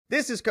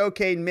This is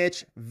Cocaine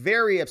Mitch,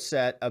 very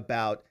upset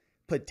about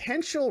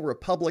potential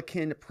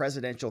Republican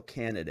presidential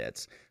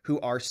candidates who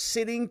are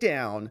sitting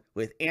down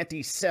with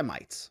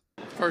anti-Semites.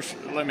 First,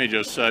 let me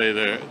just say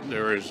that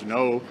there is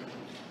no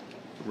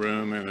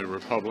room in the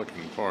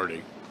Republican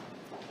Party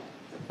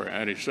for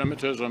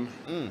anti-Semitism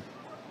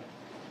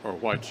or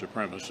white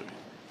supremacy.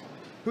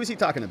 Who's he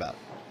talking about?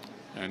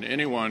 And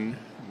anyone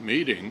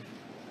meeting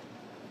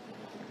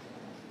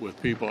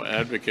with people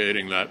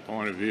advocating that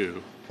point of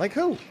view, Like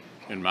who?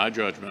 in my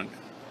judgment,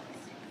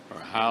 are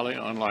highly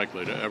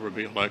unlikely to ever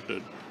be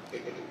elected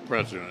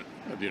president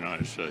of the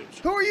United States.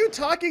 Who are you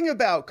talking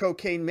about,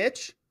 Cocaine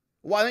Mitch?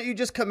 Why don't you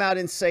just come out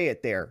and say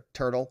it there,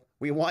 Turtle?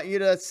 We want you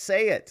to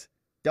say it.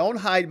 Don't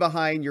hide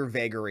behind your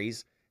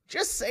vagaries.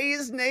 Just say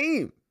his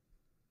name.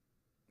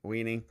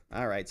 Weenie.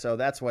 All right, so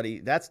that's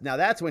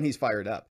when he's fired up.